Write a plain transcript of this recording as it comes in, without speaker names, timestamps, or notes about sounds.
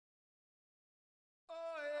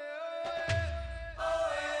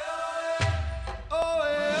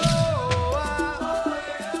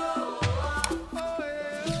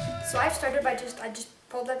So I've started by I just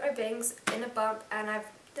pulled up my bangs in a bump, and I've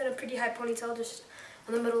done a pretty high ponytail just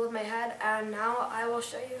on the middle of my head, and now I will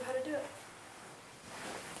show you how to do it.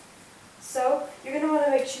 So you're going to want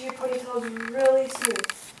to make sure your ponytail is really smooth,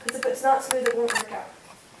 because if it's not smooth it won't work out.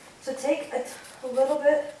 So take a little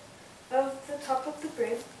bit of the top of the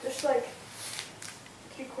braid, just like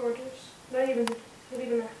 3/4, not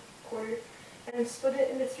even a quarter, and split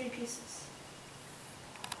it into 3 pieces.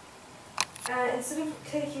 Instead of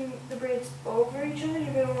taking the braids over each other,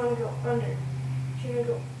 you're going to want to go under. You're going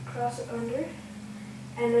to go across it under,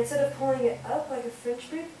 and instead of pulling it up like a French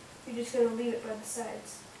braid, you're just going to leave it by the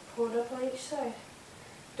sides. Pull it up on each side.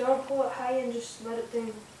 Don't pull it high and just let it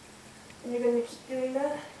dangle. And you're going to keep doing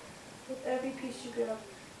that with every piece you grab,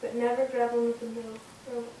 but never grab one with the middle,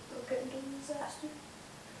 or it'll get into a disaster.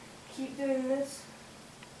 Keep doing this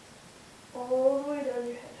all the way down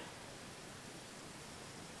your head.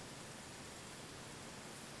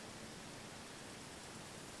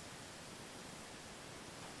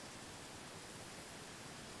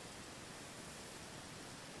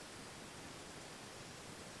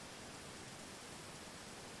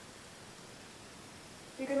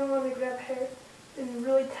 You're going to want to grab hair in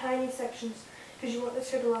really tiny sections because you want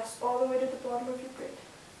this hair to last all the way to the bottom of your braid.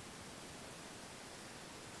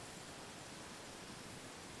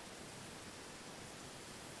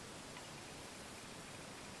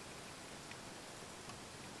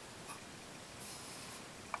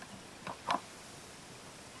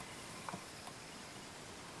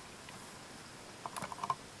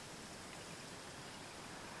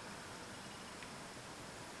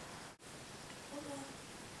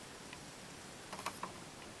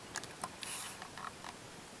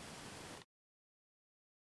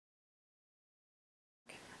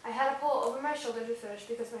 I had to pull it over my shoulder to finish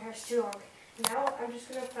because my hair is too long. Now I'm just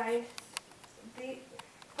going to find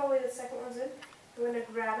probably the second one's in. I'm going to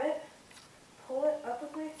grab it, pull it up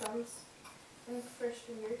with my thumbs and first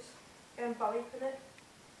fingers, and bobby pin it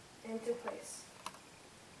into place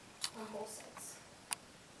on both sides.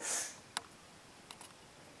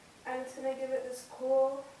 I'm just going to give it this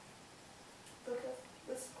cool